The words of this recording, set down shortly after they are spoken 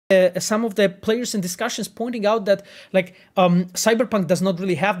some of the players in discussions pointing out that like Cyberpunk does not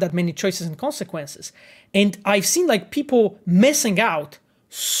really have that many choices and consequences. And I've seen like people missing out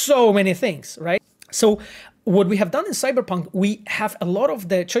so many things, right? So what we have done in Cyberpunk, we have a lot of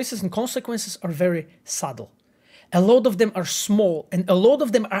the choices and consequences are very subtle. A lot of them are small, and a lot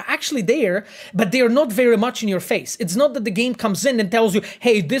of them are actually there, but they are not very much in your face. It's not that the game comes in and tells you,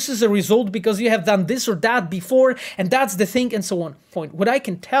 hey, this is a result because you have done this or that before, and that's the thing, and so on. Point. What I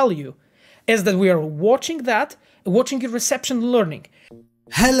can tell you is that we are watching your reception learning.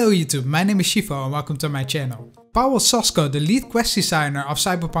 Hello YouTube, my name is Shiffo and welcome to my channel. Pawel Sasko, the lead quest designer of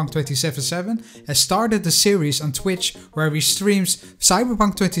Cyberpunk 2077, has started a series on Twitch where he streams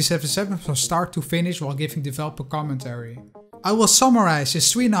Cyberpunk 2077 from start to finish while giving developer commentary. I will summarize his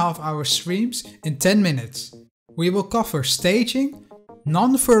 3.5 hour streams in 10 minutes. We will cover staging,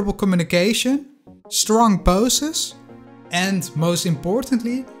 non-verbal communication, strong poses, and most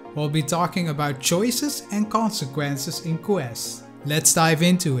importantly, we'll be talking about choices and consequences in quests. Let's dive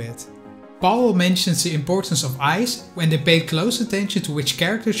into it. Pawel mentions the importance of eyes when they paid close attention to which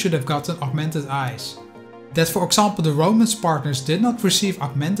characters should have gotten augmented eyes. That for example the romance partners did not receive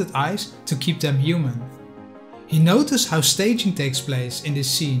augmented eyes to keep them human. He noticed how staging takes place in this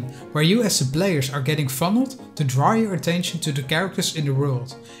scene where you as the players are getting funneled to draw your attention to the characters in the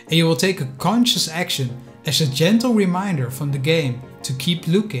world, and you will take a conscious action as a gentle reminder from the game to keep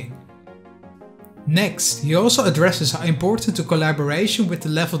looking. Next, he also addresses how important the collaboration with the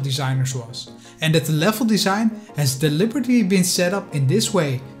level designers was, and that the level design has deliberately been set up in this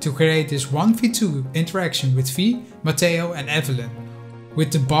way to create this 1v2 interaction with V, Matteo and Evelyn,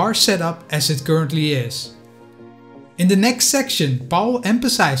 with the bar set up as it currently is. In the next section, Pawel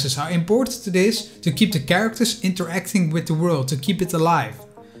emphasizes how important it is to keep the characters interacting with the world to keep it alive,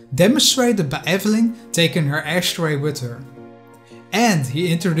 demonstrated by Evelyn taking her ashtray with her. And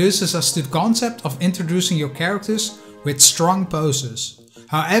he introduces us to the concept of introducing your characters with strong poses.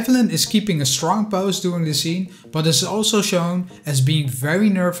 How Evelyn is keeping a strong pose during the scene, but is also shown as being very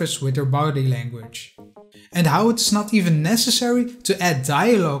nervous with her body language. And how it is not even necessary to add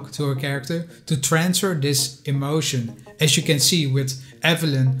dialogue to her character to transfer this emotion, as you can see with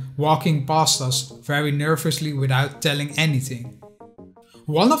Evelyn walking past us very nervously without telling anything.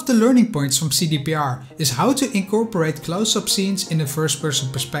 One of the learning points from CDPR is how to incorporate close-up scenes in a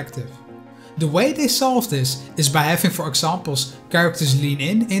first-person perspective. The way they solve this is by having, for example, characters lean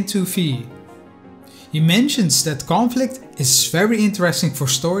into V. He mentions that conflict is very interesting for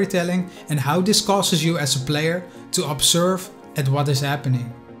storytelling and how this causes you as a player to observe at what is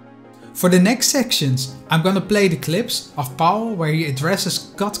happening. For the next sections, I'm gonna play the clips of Pawel where he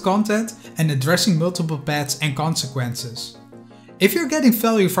addresses cut content and addressing multiple paths and consequences. If you're getting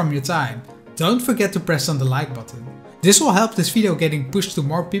value from your time, don't forget to press on the like button. This will help this video getting pushed to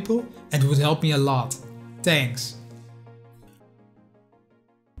more people and would help me a lot. Thanks.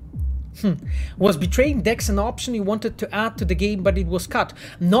 Was betraying Dex an option you wanted to add to the game but it was cut?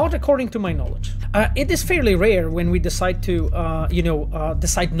 Not according to my knowledge. It is fairly rare when we decide to,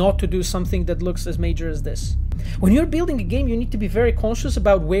 decide not to do something that looks as major as this. When you're building a game, you need to be very conscious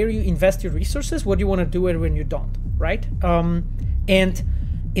about where you invest your resources, what you want to do and when you don't, right? And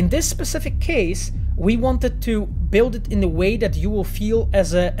in this specific case, we wanted to build it in a way that you will feel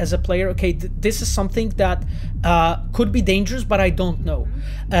as a player, okay, this is something that could be dangerous, but I don't know.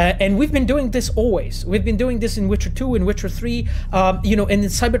 And we've been doing this always. We've been doing this in Witcher 2, in Witcher 3, and in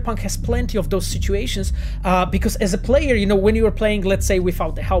Cyberpunk has plenty of those situations because as a player, when you are playing, let's say,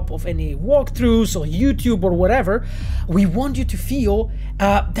 without the help of any walkthroughs or YouTube or whatever, we want you to feel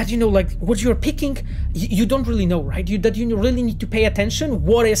that, like what you're picking, you don't really know, right? That you really need to pay attention,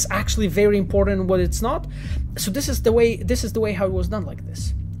 what is actually very important and what it's not. So this is the way how it was done like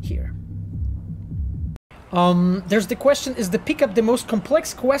this here. There's the question, is the pickup the most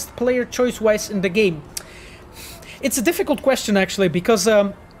complex quest player choice-wise in the game? It's a difficult question actually, because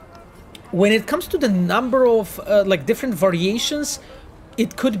when it comes to the number of different variations,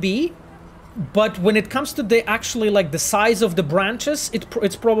 it could be, but when it comes to the actually the size of the branches, it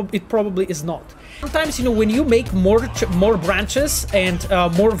probably is not. Sometimes, when you make more branches and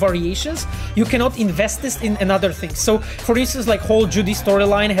more variations, you cannot invest this in another thing. So, for instance, whole Judy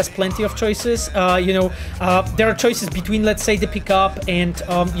storyline has plenty of choices. There are choices between, let's say, the pickup and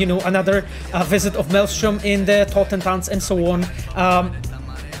another visit of Maelstrom in the Totentans and so on.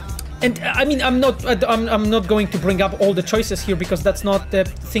 And I mean, I'm not going to bring up all the choices here because that's not the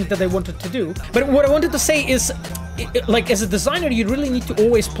thing that I wanted to do. But what I wanted to say is, like, as a designer, you really need to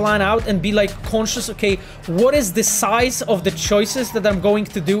always plan out and be like conscious. Okay, what is the size of the choices that I'm going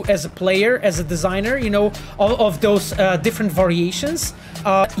to do as a player, as a designer? You know, of those different variations.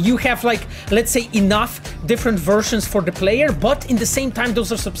 You have, like, let's say, enough different versions for the player, but in the same time,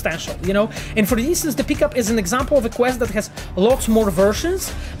 those are substantial. You know, and for instance, the pickup is an example of a quest that has lots more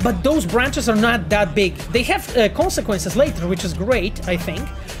versions, but those branches are not that big. They have consequences later, which is great, I think.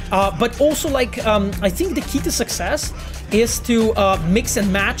 But also, like, I think the key to success is to mix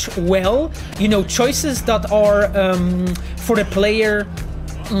and match well, you know, choices that are for the player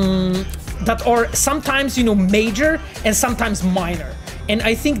that are sometimes, you know, major and sometimes minor. And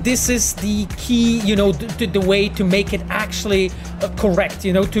I think this is the key, you know, the way to make it actually correct,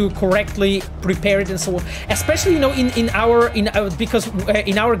 you know, to correctly prepare it and so on. Especially, you know, in our because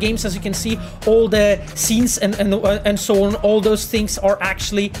in our games, as you can see, all the scenes and so on, all those things are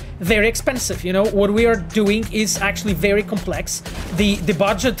actually very expensive. You know, what we are doing is actually very complex. The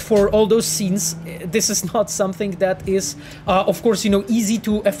budget for all those scenes, this is not something that is, of course, you know, easy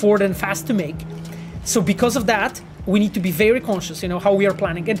to afford and fast to make. So because of that, we need to be very conscious, you know, how we are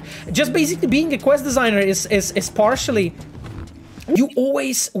planning. And just basically being a quest designer is partially, you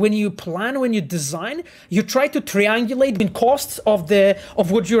always, when you plan, when you design, you try to triangulate between costs of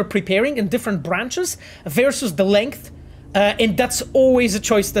what you're preparing in different branches versus the length. And that's always a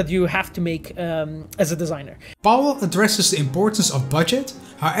choice that you have to make as a designer. Pawel addresses the importance of budget,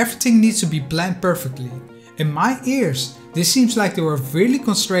 how everything needs to be planned perfectly. In my ears, this seems like they were really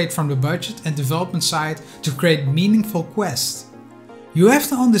constrained from the budget and development side to create meaningful quests. You have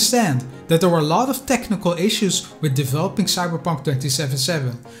to understand that there were a lot of technical issues with developing Cyberpunk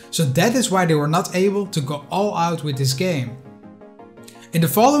 2077, so that is why they were not able to go all out with this game. In the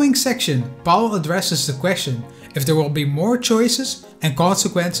following section, Pawel addresses the question if there will be more choices and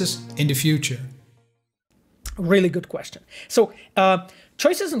consequences in the future. Really good question. So,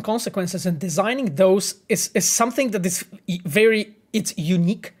 choices and consequences and designing those is something that is it's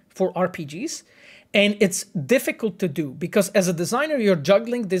unique for RPGs, and it's difficult to do because as a designer, you're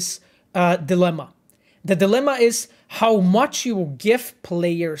juggling this dilemma. The dilemma is how much you will give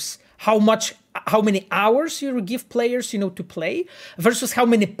players, how many hours you will give players, you know, to play versus how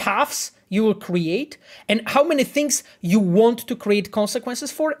many paths you will create and how many things you want to create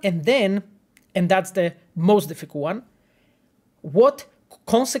consequences for. And then, and that's the most difficult one, what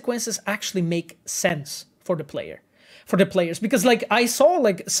consequences actually make sense for the players, because like I saw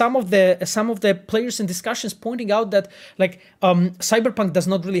like some of the players in discussions pointing out that like Cyberpunk does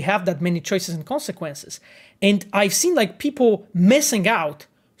not really have that many choices and consequences, and I've seen like people missing out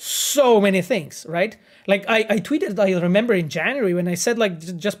so many things, right? Like I tweeted, I remember in January when I said like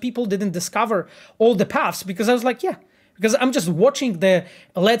just people didn't discover all the paths, because I was like, yeah, because I'm just watching the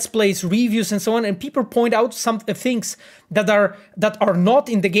Let's Plays, reviews and so on, and people point out some things that are not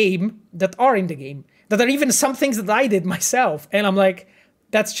in the game, that are in the game, that are even some things that I did myself. And I'm like,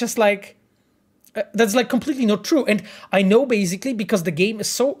 that's just like, that's like completely not true. And I know basically because the game is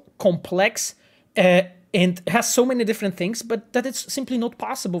so complex and has so many different things, but that it's simply not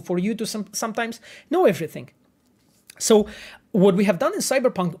possible for you to sometimes know everything. So what we have done in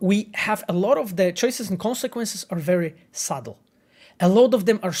Cyberpunk, we have a lot of the choices and consequences are very subtle. A lot of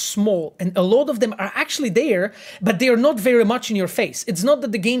them are small, and a lot of them are actually there, but they are not very much in your face. It's not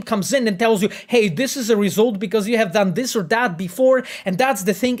that the game comes in and tells you, hey, this is a result because you have done this or that before, and that's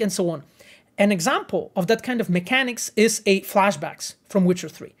the thing, and so on. An example of that kind of mechanics is a flashbacks from Witcher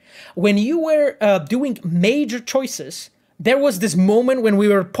 3. When you were doing major choices, there was this moment when we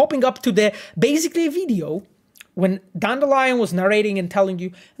were popping up to the basically a video when Dandelion was narrating and telling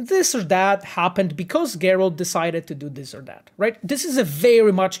you this or that happened because Geralt decided to do this or that, right? This is a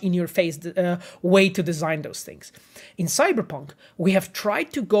very much in-your-face way to design those things. In Cyberpunk, we have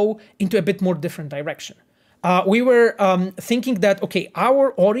tried to go into a bit more different direction. We were thinking that, okay,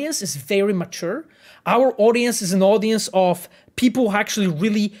 our audience is very mature. Our audience is an audience of people who actually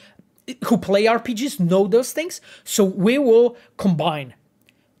really, who play RPGs, know those things. So we will combine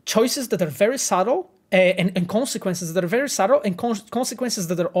choices that are very subtle and consequences that are very subtle and consequences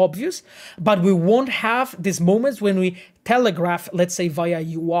that are obvious, but we won't have these moments when we telegraph, let's say via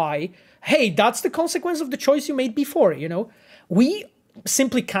UI, hey, that's the consequence of the choice you made before, you know? We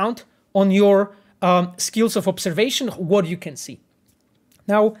simply count on your skills of observation, what you can see.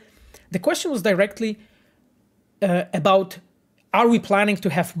 Now, the question was directly about, are we planning to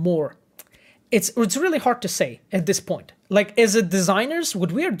have more? It's really hard to say at this point. Like as a designers,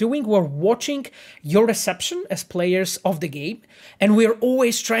 what we are doing, we're watching your reception as players of the game, and we're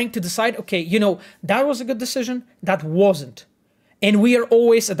always trying to decide, okay, you know, that was a good decision, that wasn't. And we are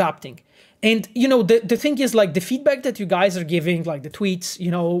always adapting. And, you know, the thing is, like, the feedback that you guys are giving, like the tweets,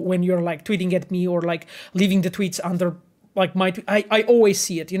 you know, when you're like tweeting at me or like leaving the tweets under like my, I always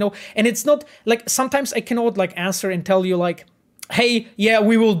see it, you know, and it's not like, sometimes I cannot like answer and tell you like, hey, yeah,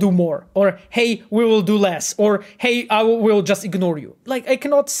 we will do more, or hey, we will do less, or hey, I will just ignore you. Like, I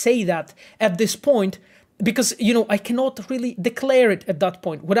cannot say that at this point because, you know, I cannot really declare it at that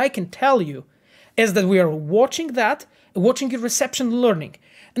point. What I can tell you is that we are watching that, watching your reception, learning.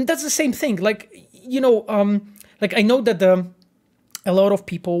 And that's the same thing. Like, you know, like I know that a lot of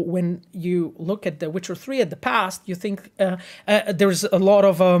people, when you look at The Witcher 3 at the past, you think there's a lot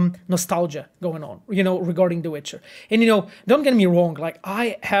of nostalgia going on, you know, regarding The Witcher. And, you know, don't get me wrong, like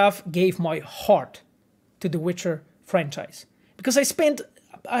I have gave my heart to The Witcher franchise because I spent,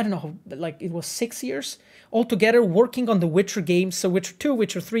 I don't know, like it was 6 years altogether working on the Witcher games. So Witcher 2,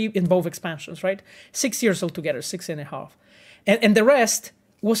 Witcher 3 in both expansions, right? 6 years altogether, 6.5. And the rest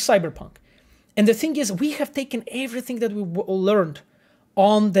was Cyberpunk. And the thing is, we have taken everything that we learned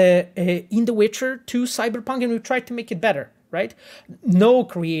on the in The Witcher to Cyberpunk, and we tried to make it better, right? No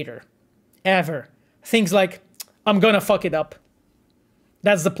creator ever thinks like, I'm gonna fuck it up.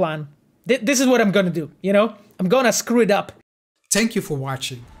 That's the plan. This is what I'm gonna do, you know? I'm gonna screw it up. Thank you for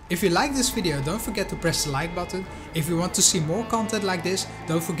watching. If you like this video, don't forget to press the like button. If you want to see more content like this,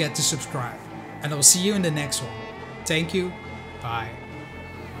 don't forget to subscribe. And I'll see you in the next one. Thank you. Bye.